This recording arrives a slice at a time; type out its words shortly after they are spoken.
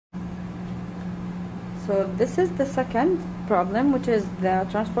So this is the second problem, which is the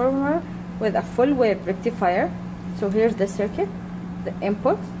transformer with a full wave rectifier. So here's the circuit, the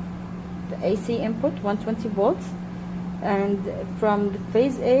input, the AC input 120 volts, and from the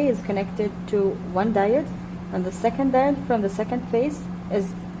phase A is connected to one diode, and the second diode from the second phase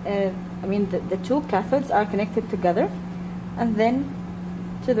is the two cathodes are connected together, and then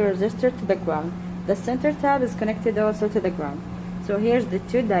to the resistor to the ground. The center tab is connected also to the ground. So here's the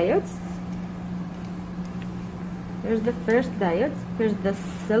two diodes. Here's the first diode. Here's the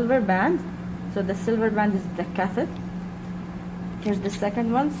silver band. So the silver band is the cathode. Here's the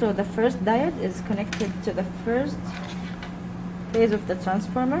second one. So the first diode is connected to the first phase of the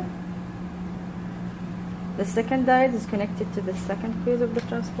transformer. The second diode is connected to the second phase of the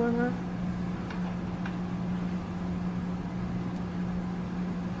transformer.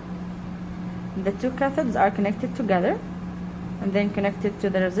 The two cathodes are connected together and then connected to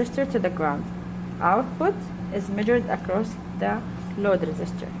the resistor to the ground. Output is measured across the load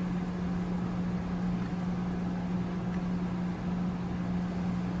resistor.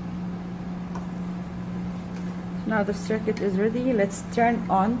 Now the circuit is ready. Let's turn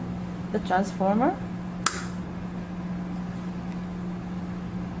on the transformer.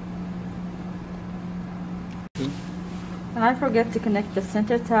 And I forget to connect the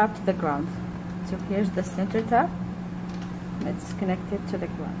center tap to the ground. So here's the center tap. It's connected to the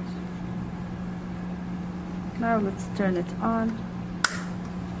ground. Now let's turn it on.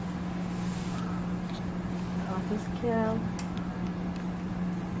 Auto scale.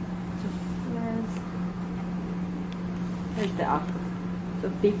 Here's the output.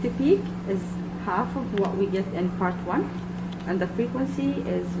 So peak to peak is half of what we get in part 1, and the frequency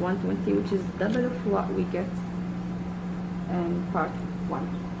is 120, which is double of what we get in part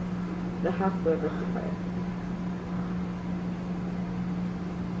 1, the half wave rectifier.